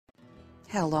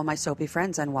Hello, my soapy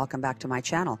friends, and welcome back to my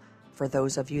channel. For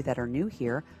those of you that are new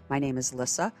here, my name is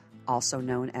Lissa, also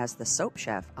known as the Soap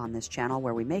Chef on this channel,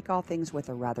 where we make all things with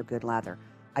a rather good lather.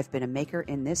 I've been a maker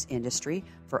in this industry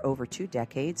for over 2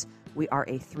 decades. We are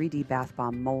a 3D bath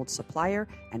bomb mold supplier,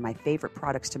 and my favorite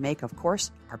products to make, of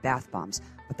course, are bath bombs.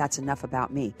 But that's enough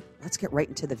about me. Let's get right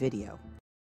into the video.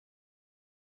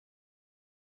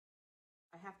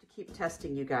 I have to keep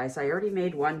testing, you guys. I already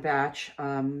made one batch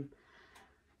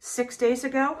 6 days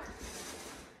ago.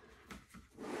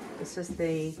 This is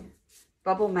the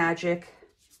Bubble Magic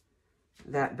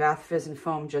that Bath Fizz and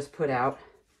Foam just put out.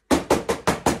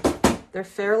 They're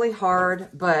fairly hard,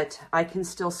 but I can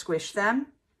still squish them.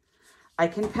 I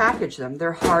can package them.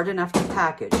 They're hard enough to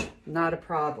package, not a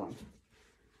problem.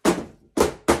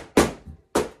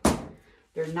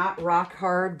 They're not rock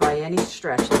hard by any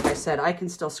stretch. Like I said, I can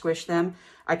still squish them.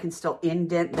 I can still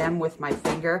indent them with my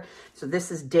finger. So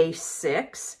this is day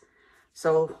 6.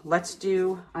 So let's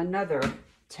do another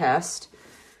test.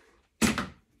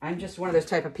 I'm just one of those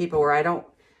type of people where I don't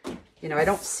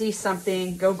see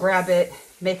something, go grab it,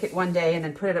 make it one day, and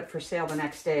then put it up for sale the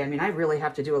next day. I mean, I really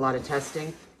have to do a lot of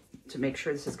testing to make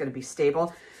sure this is going to be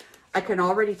stable. I can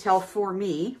already tell for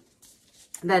me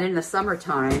that in the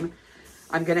summertime,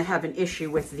 I'm going to have an issue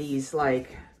with these,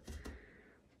 like,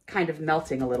 kind of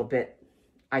melting a little bit,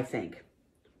 I think.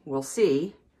 We'll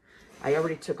see. I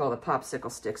already took all the popsicle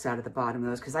sticks out of the bottom of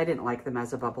those because I didn't like them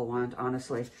as a bubble wand,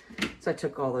 honestly. So I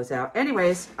took all those out.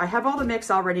 Anyways, I have all the mix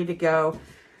all ready to go.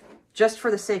 Just for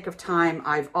the sake of time,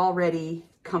 I've already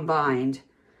combined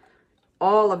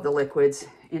all of the liquids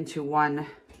into one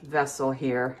vessel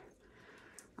here.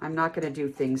 I'm not going to do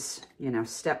things,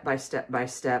 step by step by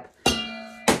step.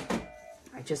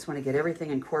 I just want to get everything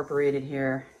incorporated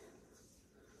here.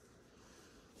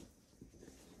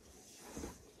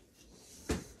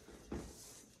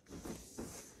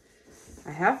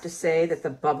 I have to say that the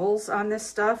bubbles on this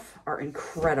stuff are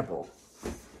incredible.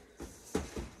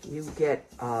 You get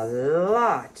a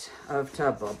lot of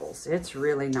tub bubbles. It's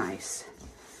really nice.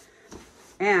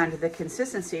 And the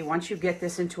consistency, once you get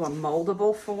this into a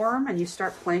moldable form and you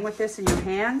start playing with this in your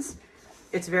hands,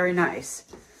 it's very nice.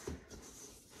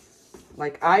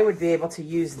 Like, I would be able to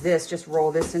use this, just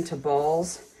roll this into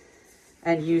balls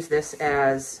and use this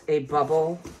as a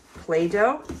bubble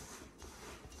Play-Doh.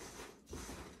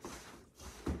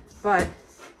 But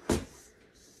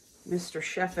Mr.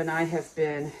 Chef and I have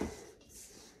been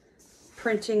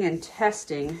printing and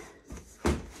testing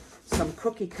some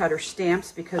cookie cutter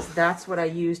stamps because that's what I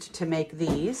used to make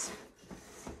these.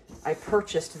 I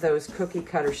purchased those cookie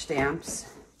cutter stamps.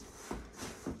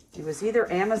 It was either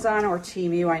Amazon or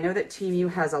Temu. I know that Temu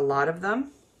has a lot of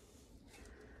them.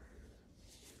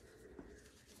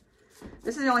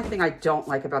 This is the only thing I don't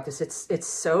like about this. It's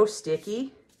so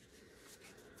sticky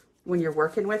when you're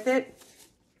working with it.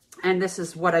 And this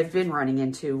is what I've been running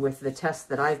into with the tests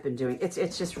that I've been doing. It's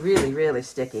just really, really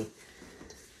sticky.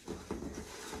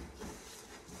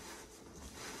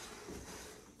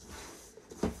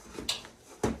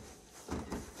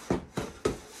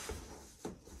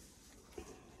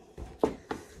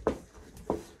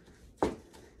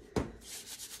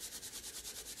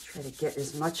 Try to get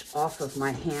as much off of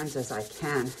my hands as I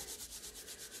can.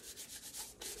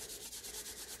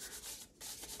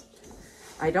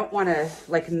 I don't want to,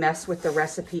 like, mess with the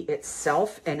recipe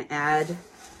itself and add,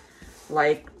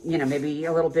 like, maybe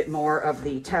a little bit more of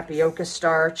the tapioca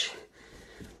starch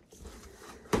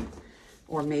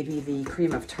or maybe the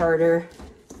cream of tartar,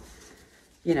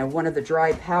 one of the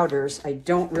dry powders. I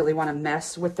don't really want to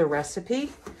mess with the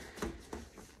recipe.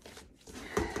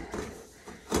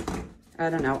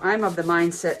 I don't know. I'm of the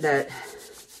mindset that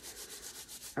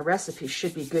a recipe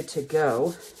should be good to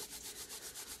go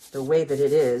the way that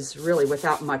it is, really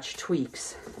without much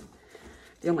tweaks.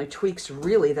 The only tweaks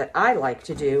really that I like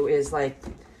to do is like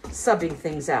subbing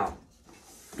things out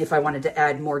if I wanted to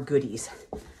add more goodies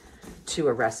to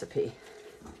a recipe.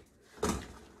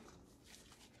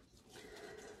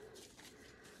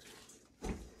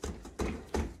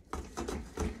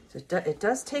 So it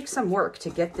does take some work to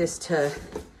get this to,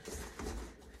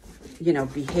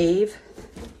 behave.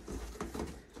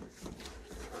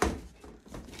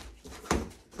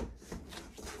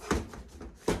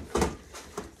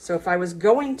 So if I was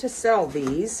going to sell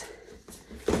these,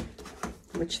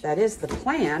 which that is the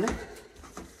plan,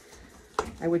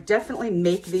 I would definitely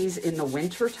make these in the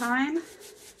winter time,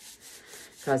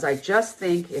 because I just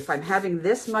think if I'm having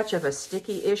this much of a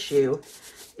sticky issue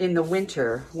in the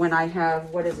winter, when I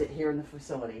have, what is it here in the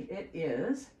facility? It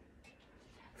is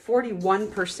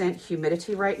 41%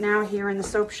 humidity right now here in the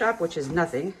soap shop, which is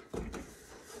nothing.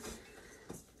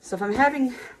 So if I'm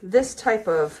having this type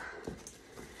of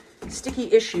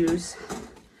sticky issues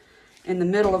in the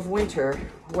middle of winter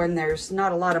when there's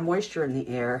not a lot of moisture in the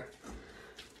air,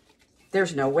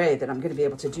 there's no way that I'm going to be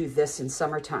able to do this in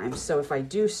summertime. So if I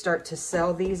do start to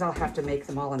sell these, I'll have to make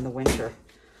them all in the winter.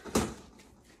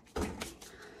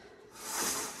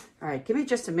 All right, give me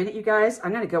just a minute, you guys.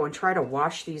 I'm going to go and try to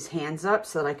wash these hands up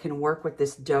so that I can work with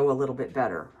this dough a little bit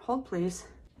better. Hold, please.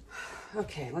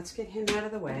 Okay, let's get him out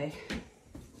of the way.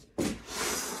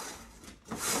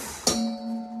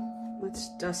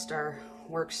 Let's dust our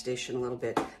workstation a little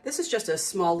bit. This is just a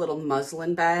small little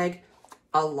muslin bag.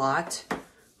 A lot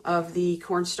of the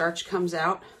cornstarch comes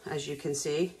out, as you can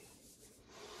see.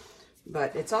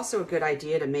 But it's also a good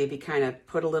idea to maybe kind of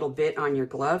put a little bit on your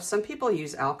gloves. Some people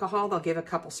use alcohol. They'll give a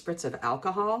couple spritz of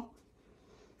alcohol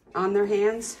on their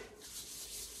hands.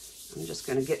 I'm just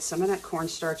going to get some of that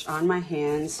cornstarch on my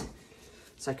hands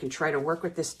so I can try to work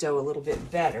with this dough a little bit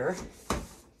better.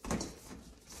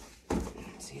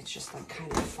 See, it's just like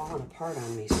kind of falling apart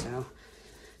on me, so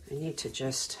I need to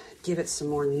just give it some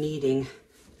more kneading.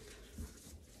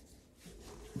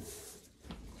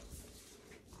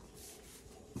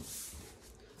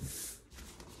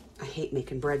 I hate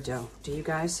making bread dough. Do you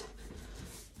guys?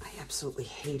 I absolutely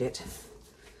hate it.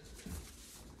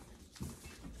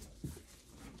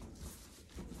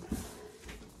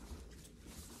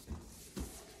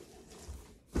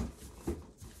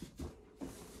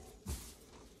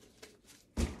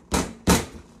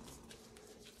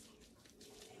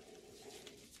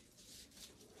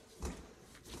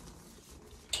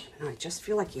 I just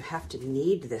feel like you have to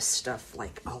knead this stuff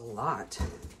like a lot.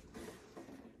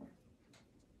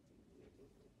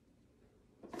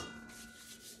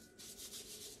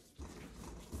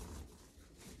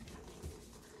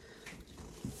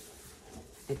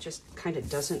 It just kind of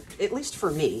doesn't, at least for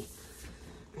me.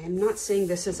 I am not saying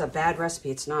this is a bad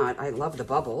recipe. It's not. I love the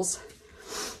bubbles.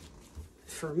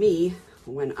 For me,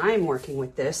 when I'm working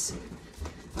with this,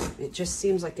 it just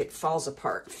seems like it falls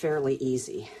apart fairly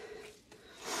easy.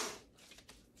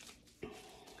 All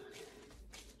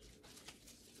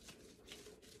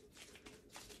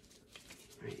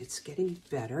right, it's getting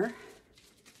better.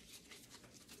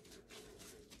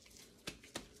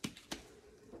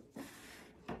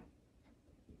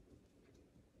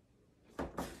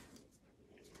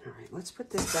 Let's put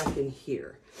this back in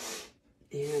here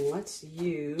and let's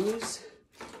use,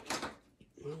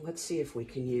 well, let's see if we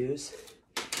can use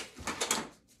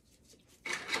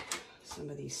some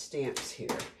of these stamps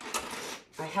here.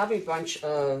 I have a bunch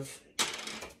of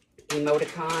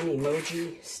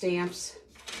emoji stamps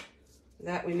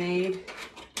that we made,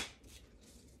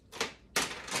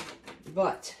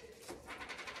 but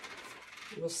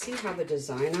we'll see how the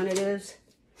design on it is.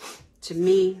 To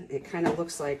me, it kind of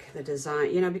looks like the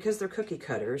design, you know, because they're cookie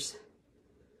cutters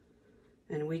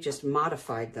and we just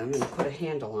modified them and put a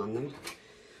handle on them.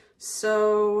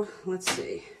 So let's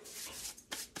see,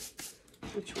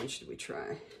 which one should we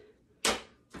try?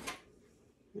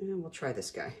 Yeah, we'll try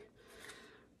this guy.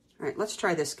 All right, let's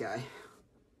try this guy.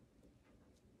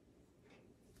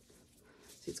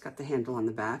 See, it's got the handle on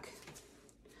the back.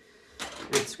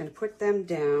 And it's going to put them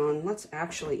down. Let's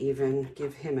actually even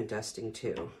give him a dusting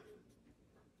too.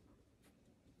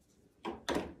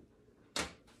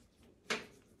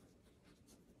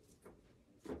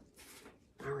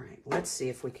 Let's see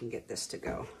if we can get this to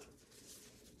go.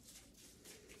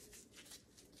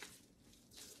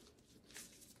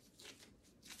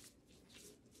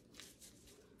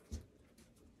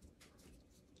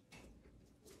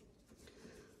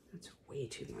 That's way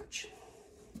too much.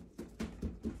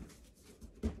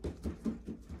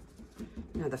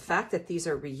 Now the fact that these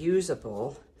are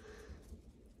reusable,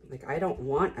 like I don't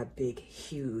want a big,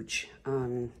 huge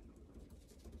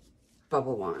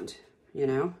bubble wand, you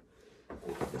know?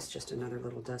 I'll give this just another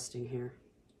little dusting here.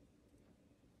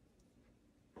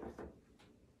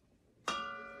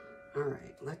 All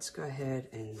right, let's go ahead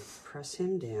and press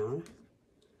him down.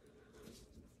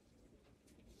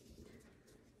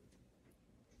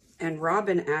 And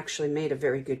Robin actually made a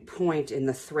very good point in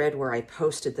the thread where I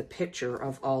posted the picture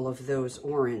of all of those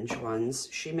orange ones.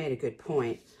 She made a good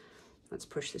point. Let's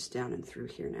push this down and through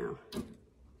here now.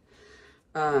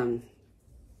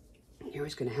 You're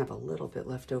always going to have a little bit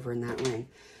left over in that ring.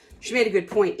 She made a good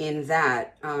point in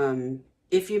that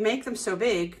if you make them so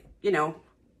big, you know,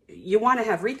 you want to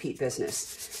have repeat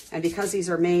business. And because these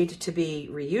are made to be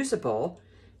reusable,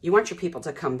 you want your people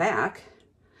to come back.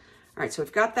 All right, so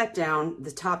we've got that down.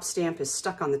 The top stamp is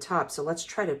stuck on the top, so let's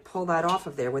try to pull that off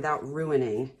of there without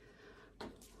ruining.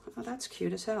 Oh, that's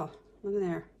cute as hell. Look at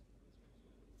there.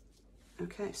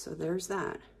 Okay, so there's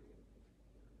that.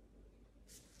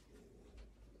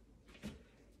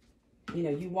 you know,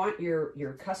 you want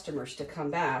your customers to come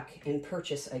back and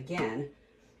purchase again.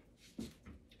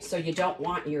 So you don't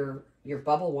want your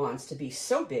bubble wands to be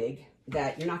so big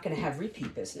that you're not going to have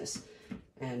repeat business.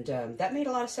 And that made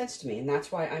a lot of sense to me. And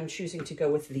that's why I'm choosing to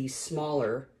go with these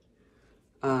smaller.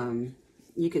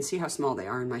 You can see how small they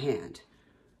are in my hand,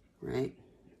 right?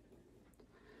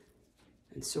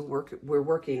 And so we're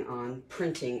working on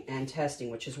printing and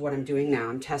testing, which is what I'm doing now.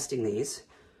 I'm testing these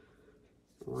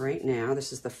right now.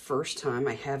 This is the first time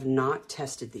I have not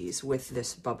tested these with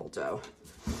this bubble dough.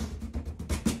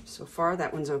 So far,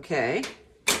 that one's okay.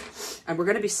 And we're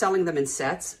going to be selling them in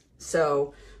sets.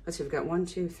 So let's see, we've got 1,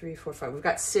 2, 3, 4, 5. We've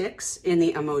got 6 in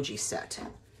the emoji set.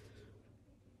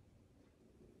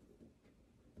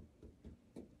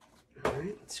 All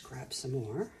right, let's grab some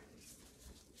more.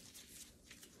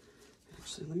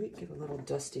 Actually, let me give a little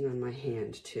dusting on my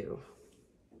hand too.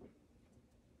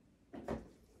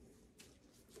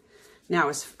 Now,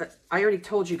 I already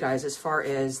told you guys, as far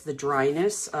as the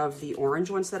dryness of the orange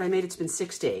ones that I made, it's been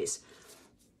 6 days.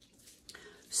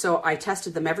 So I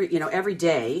tested them every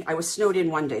day. I was snowed in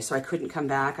one day, so I couldn't come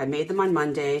back. I made them on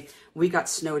Monday. We got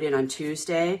snowed in on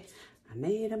Tuesday. I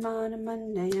made them on a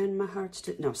Monday and my heart's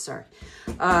no, sorry.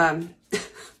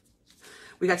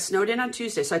 We got snowed in on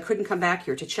Tuesday, so I couldn't come back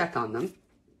here to check on them.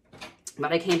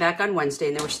 But I came back on Wednesday,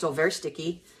 and they were still very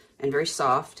sticky and very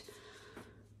soft.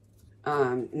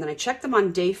 And then I checked them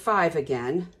on day 5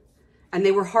 again, and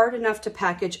they were hard enough to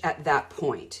package at that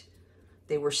point.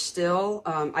 They were still,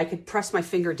 I could press my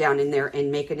finger down in there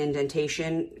and make an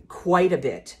indentation quite a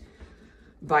bit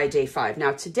by day 5.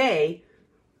 Now today,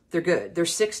 they're good. They're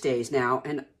 6 days now.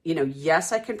 And, you know,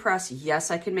 yes, I can press. Yes,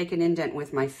 I can make an indent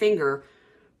with my finger,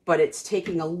 but it's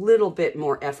taking a little bit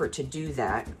more effort to do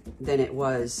that than it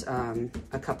was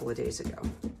a couple of days ago.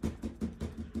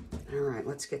 All right,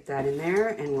 let's get that in there,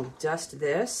 and we'll dust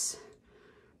this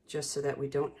just so that we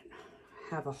don't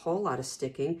have a whole lot of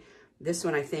sticking. This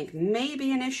one, I think, may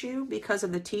be an issue because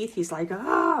of the teeth. He's like,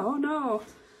 oh no.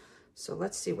 So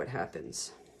let's see what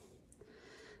happens.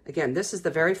 Again, this is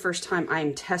the very first time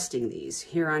I'm testing these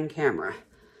here on camera.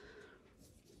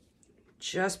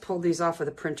 Just pulled these off of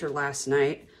the printer last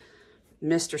night.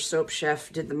 Mr. Soap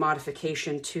Chef did the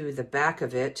modification to the back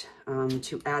of it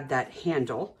to add that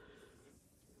handle,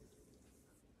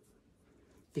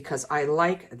 because I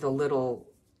like the little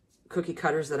cookie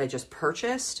cutters that I just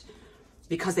purchased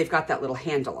because they've got that little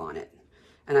handle on it.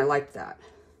 And I like that.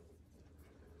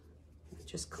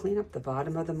 Just clean up the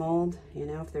bottom of the mold, you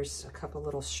know, if there's a couple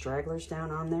little stragglers down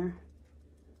on there.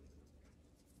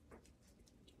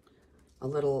 A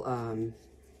little,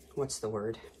 what's the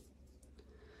word?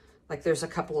 Like there's a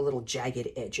couple of little jagged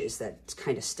edges that's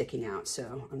kind of sticking out.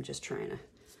 So I'm just trying to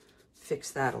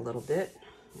fix that a little bit.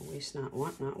 At least not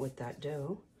with that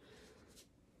dough.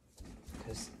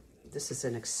 Because this is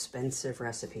an expensive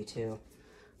recipe too.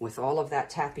 With all of that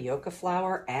tapioca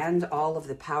flour and all of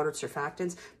the powdered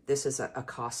surfactants, this is a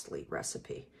costly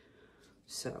recipe.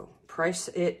 So price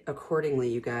it accordingly,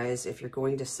 you guys, if you're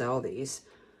going to sell these,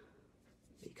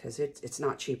 because it's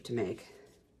not cheap to make.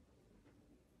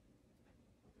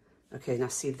 Okay, now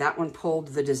see, that one pulled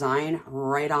the design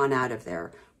right on out of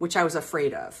there, which I was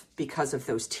afraid of because of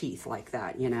those teeth like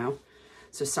that, you know?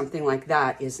 So something like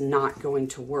that is not going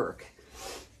to work.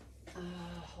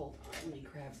 Hold on, let me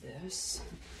grab this.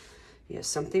 Yeah,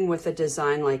 something with a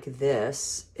design like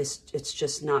this, it's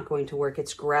just not going to work.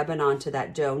 It's grabbing onto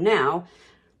that dough. Now,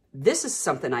 this is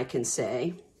something I can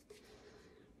say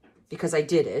because I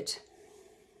did it.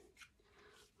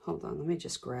 Hold on, let me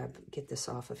just get this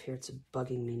off of here. It's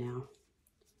bugging me now.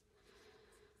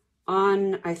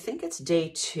 On, I think it's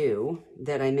day 2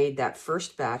 that I made that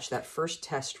first batch, that first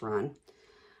test run.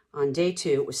 On day 2,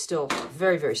 it was still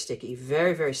very, very sticky,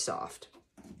 very, very soft.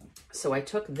 So I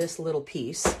took this little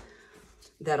piece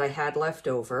that I had left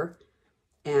over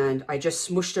and I just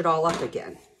smooshed it all up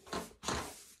again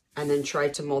and then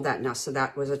tried to mold that. Now, so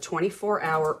that was a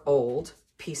 24-hour-old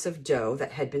piece of dough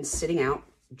that had been sitting out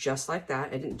just like that.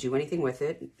 I didn't do anything with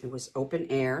it. It was open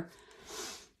air.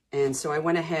 And so I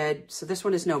went ahead. So this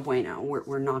one is no bueno.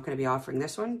 We're not going to be offering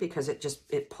this one because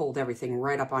it pulled everything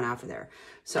right up on out of there.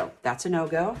 So that's a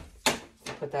no-go.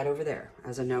 I'll put that over there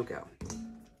as a no-go.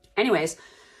 Anyways,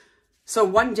 so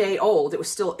 1 day old, it was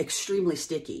still extremely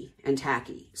sticky and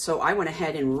tacky. So I went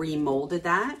ahead and remolded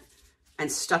that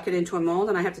and stuck it into a mold.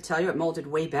 And I have to tell you, it molded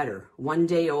way better. 1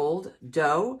 day old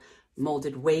dough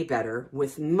molded way better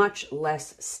with much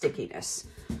less stickiness.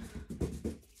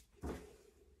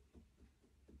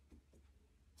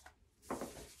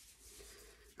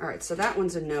 All right, so that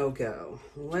one's a no-go.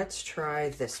 Let's try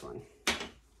this one.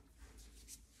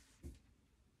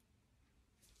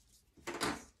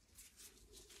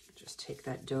 take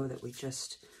that dough that we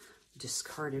just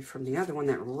discarded from the other one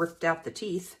that ripped out the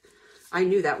teeth. I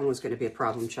knew that one was going to be a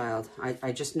problem child.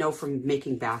 I just know from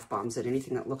making bath bombs that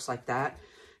anything that looks like that,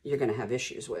 you're going to have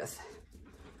issues with.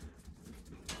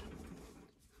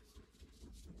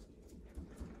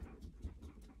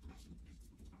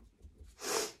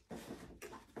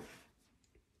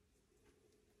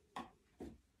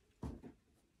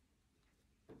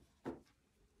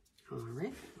 All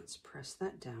right, let's press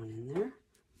that down in there.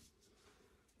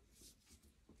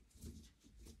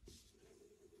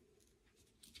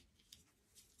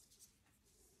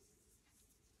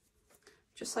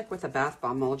 Just like with a bath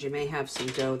bomb mold, you may have some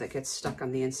dough that gets stuck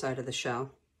on the inside of the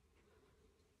shell.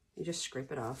 You just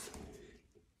scrape it off.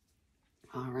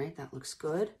 All right, that looks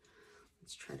good.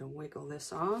 Let's try to wiggle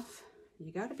this off.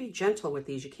 You got to be gentle with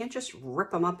these. You can't just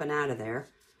rip them up and out of there,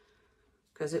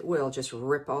 because it will just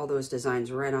rip all those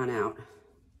designs right on out.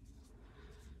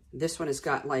 This one has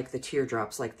got like the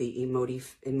teardrops, like the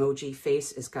emoji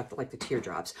face has got like the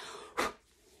teardrops.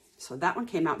 So that one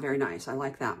came out very nice. I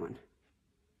like that one.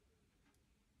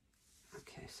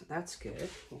 Okay, so that's good.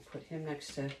 We'll put him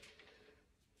next to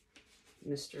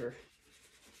Mr.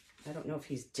 I don't know if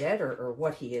he's dead or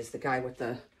what he is, the guy with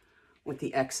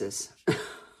the X's.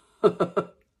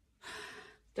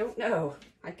 Don't know.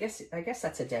 I guess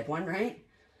that's a dead one, right?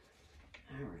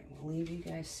 All right, we'll leave you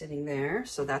guys sitting there.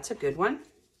 So that's a good one.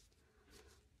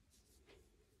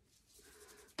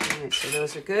 All right, so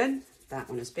those are good. That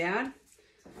one is bad.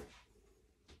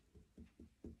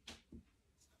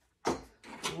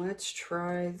 Let's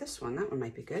try this one. That one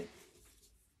might be good.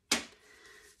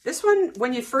 This one,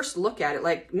 when you first look at it,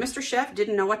 like Mr. Chef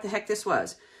didn't know what the heck this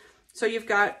was. So you've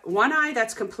got one eye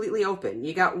that's completely open.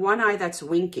 You got one eye that's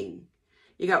winking.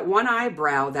 You got one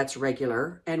eyebrow that's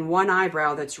regular and one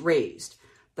eyebrow that's raised.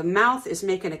 The mouth is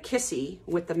making a kissy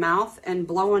with the mouth and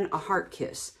blowing a heart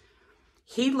kiss.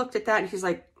 He looked at that and he's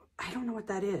like, I don't know what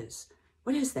that is.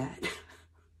 What is that?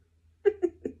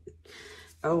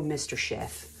 Oh, Mr.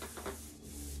 Chef.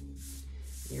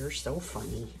 You're so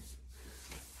funny.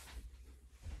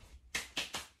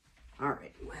 All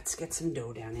right, let's get some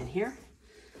dough down in here.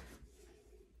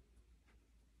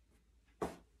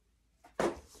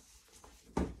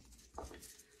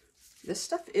 This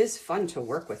stuff is fun to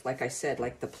work with. Like I said,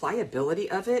 like the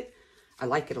pliability of it, I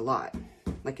like it a lot.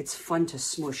 Like it's fun to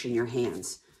smush in your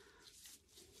hands.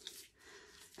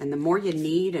 And the more you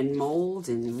knead and mold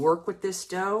and work with this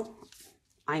dough,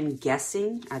 I'm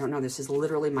guessing, I don't know, this is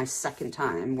literally my second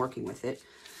time working with it,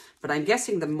 but I'm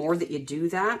guessing the more that you do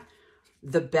that,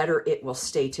 the better it will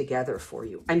stay together for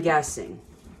you. I'm guessing.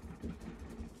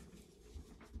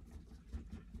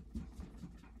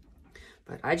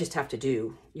 But I just have to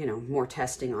do, you know, more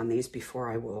testing on these before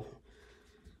I will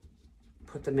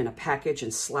put them in a package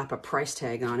and slap a price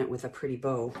tag on it with a pretty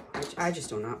bow. I just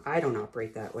don't know. I don't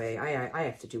operate that way. I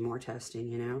have to do more testing,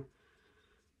 you know.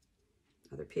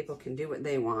 Other people can do what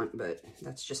they want, but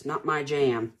that's just not my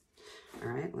jam. All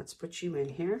right, let's put you in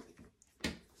here.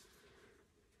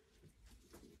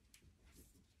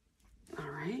 All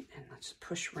right, and let's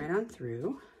push right on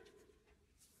through.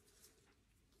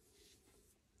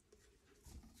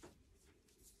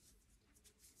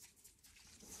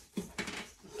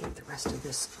 Get the rest of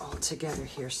this all together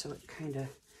here so it kind of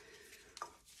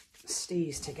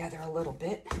stays together a little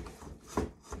bit.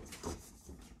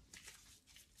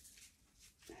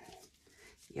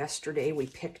 Yesterday we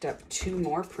picked up 2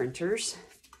 more printers.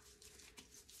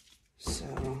 So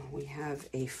we have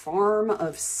a farm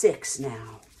of 6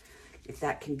 now. If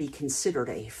that can be considered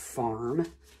a farm,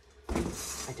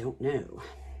 I don't know.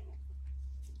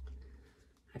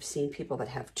 I've seen people that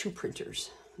have 2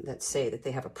 printers that say that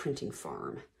they have a printing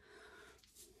farm.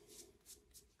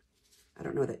 I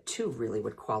don't know that 2 really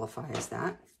would qualify as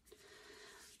that.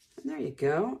 And there you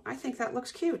go. I think that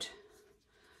looks cute.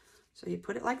 So you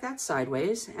put it like that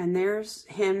sideways, and there's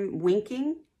him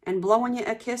winking and blowing you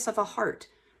a kiss of a heart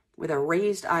with a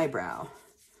raised eyebrow.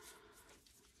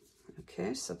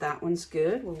 Okay, so that one's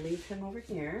good. We'll leave him over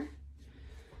here.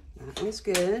 That one's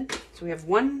good. So we have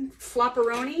 1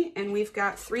 flopperoni, and we've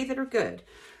got 3 that are good.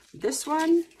 This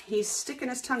one, he's sticking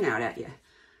his tongue out at you.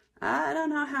 I don't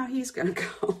know how he's going to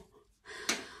go.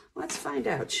 Let's find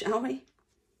out, shall we?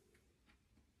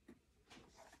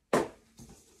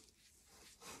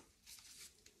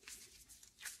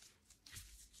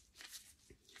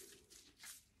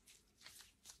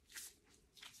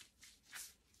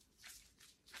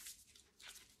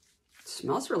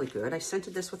 Smells really good. I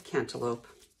scented this with cantaloupe.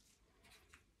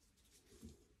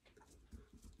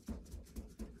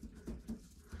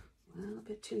 A little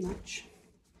bit too much.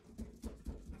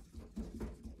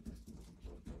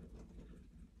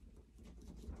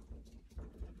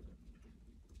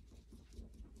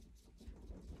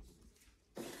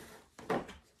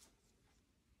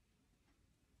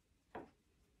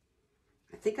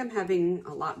 think I'm having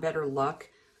a lot better luck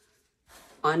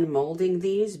unmolding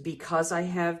these because I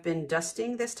have been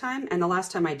dusting this time, and the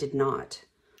last time I did not.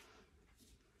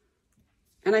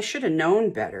 And I should have known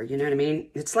better, you know what I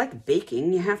mean? It's like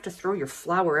baking. You have to throw your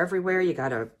flour everywhere. You got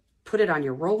to put it on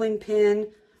your rolling pin.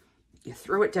 You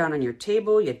throw it down on your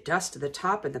table. You dust the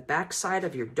top and the back side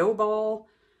of your dough ball.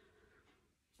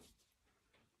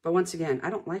 But once again, I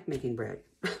don't like making bread.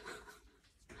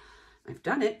 I've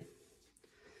done it.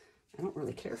 I don't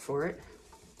really care for it.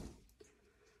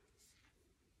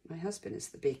 My husband is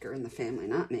the baker in the family,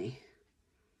 not me.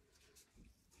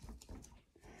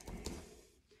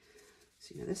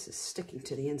 So, you know, this is sticking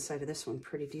to the inside of this one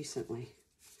pretty decently.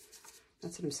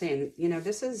 That's what I'm saying. You know,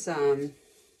 this is, and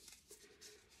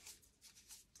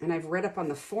I've read up on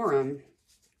the forum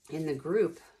in the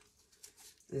group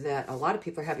that a lot of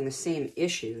people are having the same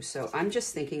issue. So I'm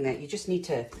just thinking that you just need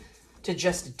to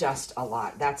just dust a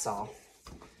lot. That's all.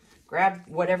 Grab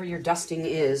whatever your dusting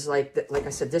is. Like I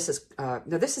said, this is, no,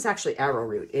 this is actually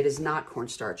arrowroot. It is not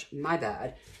cornstarch. My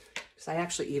bad. Because I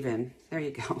actually even, there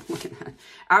you go. Look at that.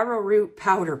 Arrowroot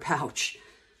powder pouch.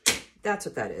 That's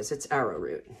what that is. It's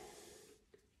arrowroot,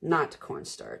 not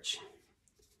cornstarch.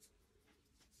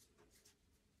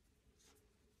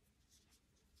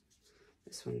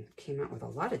 This one came out with a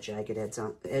lot of jagged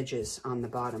edges on the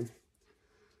bottom.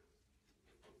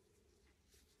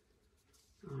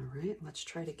 All right, let's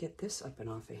try to get this up and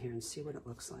off of here and see what it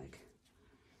looks like.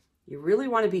 You really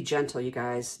want to be gentle, you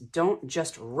guys. Don't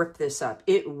just rip this up.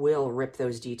 It will rip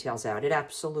those details out. It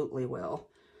absolutely will.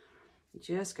 You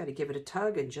just got to give it a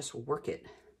tug and just work it.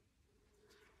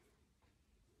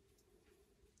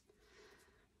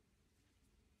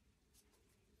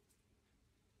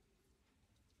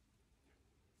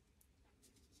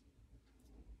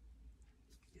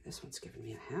 This one's giving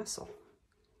me a hassle.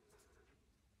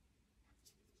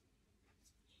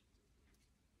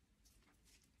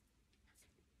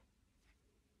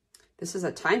 This is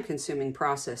a time-consuming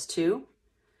process too.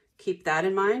 Keep that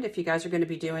in mind if you guys are going to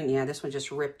be doing, yeah, this one just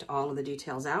ripped all of the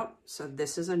details out. So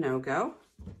this is a no-go.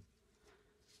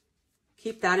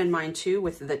 Keep that in mind too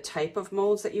with the type of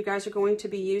molds that you guys are going to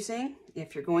be using.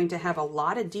 If you're going to have a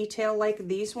lot of detail like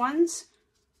these ones,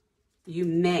 you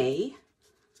may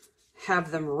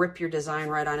have them rip your design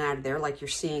right on out of there like you're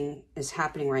seeing is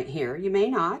happening right here. You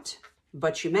may not,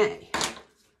 but you may.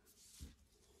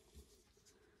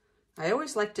 I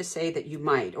always like to say that you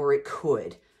might, or it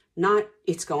could, not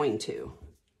it's going to.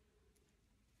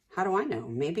 How do I know?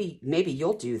 Maybe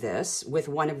you'll do this with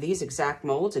one of these exact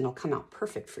molds and it'll come out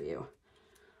perfect for you.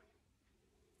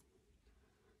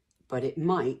 But it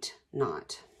might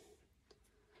not.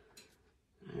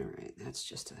 All right, that's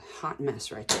just a hot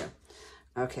mess right there.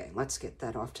 Okay, let's get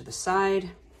that off to the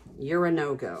side. You're a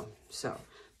no-go. So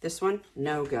this one,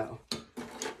 no-go.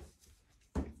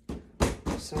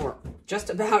 So we're just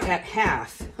about at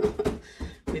half.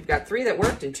 We've got 3 that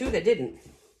worked and 2 that didn't.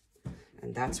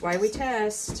 And that's why we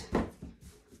test.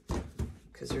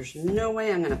 Because there's no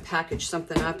way I'm going to package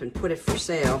something up and put it for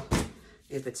sale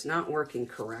if it's not working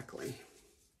correctly.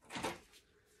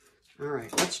 All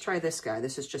right, let's try this guy.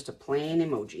 This is just a plain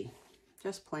emoji.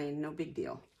 Just plain, no big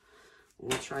deal.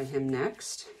 We'll try him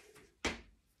next.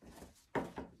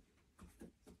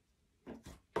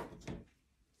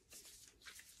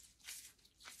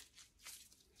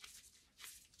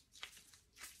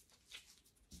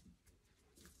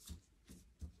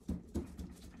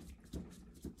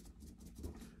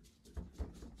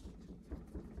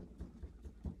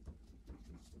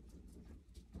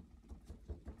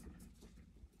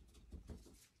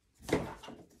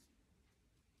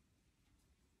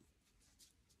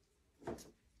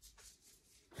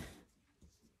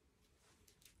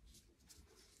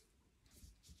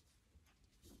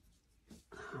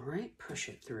 All right, push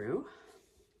it through.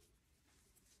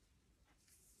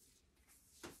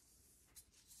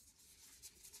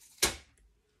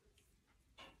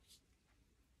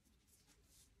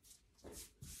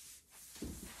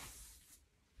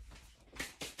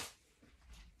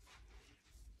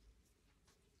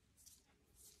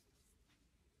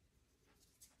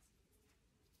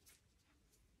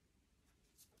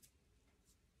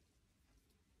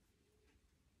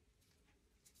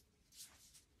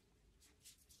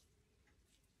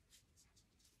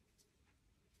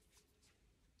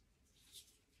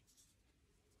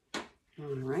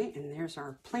 All right, and there's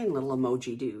our plain little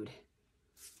emoji dude.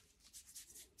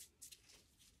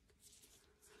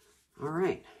 All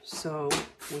right, so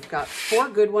we've got 4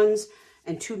 good ones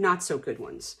and 2 not so good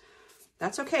ones.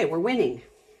 That's okay, we're winning.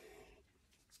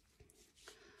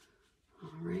 All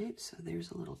right, so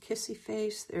there's a little kissy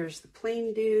face. There's the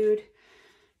plain dude.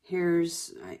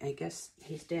 Here's, I guess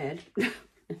he's dead.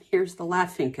 and here's the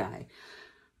laughing guy.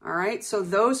 All right, so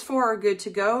those 4 are good to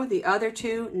go. The other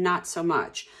 2, not so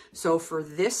much. So for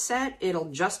this set, it'll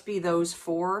just be those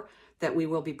 4 that we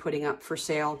will be putting up for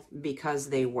sale because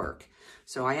they work.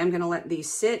 So I am gonna let these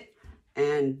sit,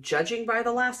 and judging by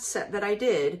the last set that I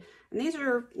did, and these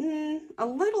are a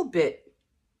little bit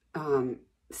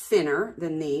thinner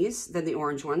than the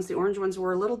orange ones. The orange ones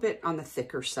were a little bit on the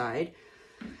thicker side.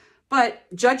 But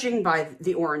judging by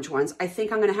the orange ones, I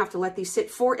think I'm going to have to let these sit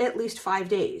for at least 5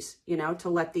 days, you know, to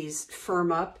let these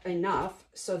firm up enough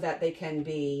so that they can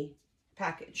be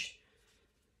packaged.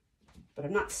 But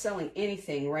I'm not selling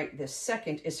anything right this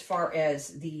second as far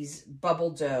as these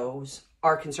bubble doughs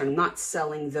are concerned. I'm not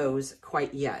selling those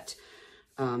quite yet.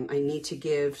 I need to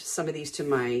give some of these to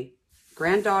my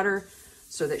granddaughter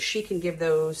so that she can give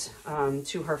those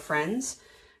to her friends,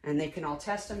 and they can all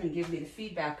test them and give me the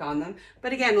feedback on them.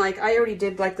 But again, like I already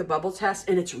did like the bubble test,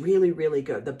 and it's really, really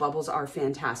good. The bubbles are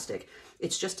fantastic.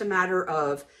 It's just a matter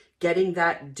of getting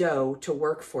that dough to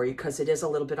work for you, because it is a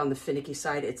little bit on the finicky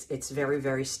side. It's very,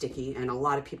 very sticky, and a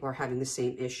lot of people are having the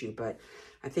same issue. But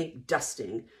I think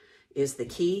dusting is the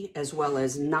key, as well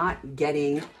as not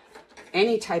getting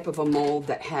any type of a mold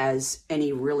that has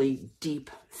any really deep,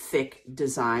 thick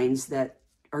designs that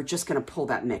are just going to pull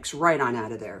that mix right on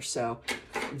out of there. So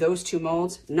those 2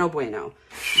 molds, no bueno.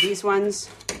 These ones,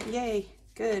 yay,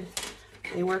 good.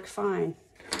 They work fine.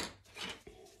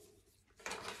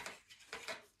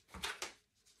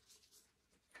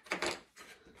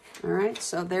 All right,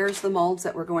 so there's the molds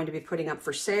that we're going to be putting up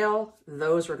for sale.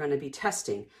 Those we're going to be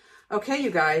testing. Okay,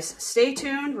 you guys, stay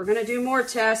tuned. We're going to do more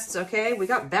tests, okay? We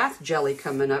got bath jelly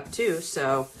coming up too,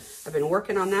 so I've been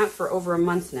working on that for over a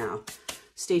month now.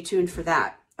 Stay tuned for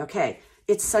that. Okay,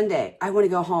 it's Sunday. I want to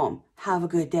go home. Have a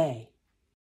good day.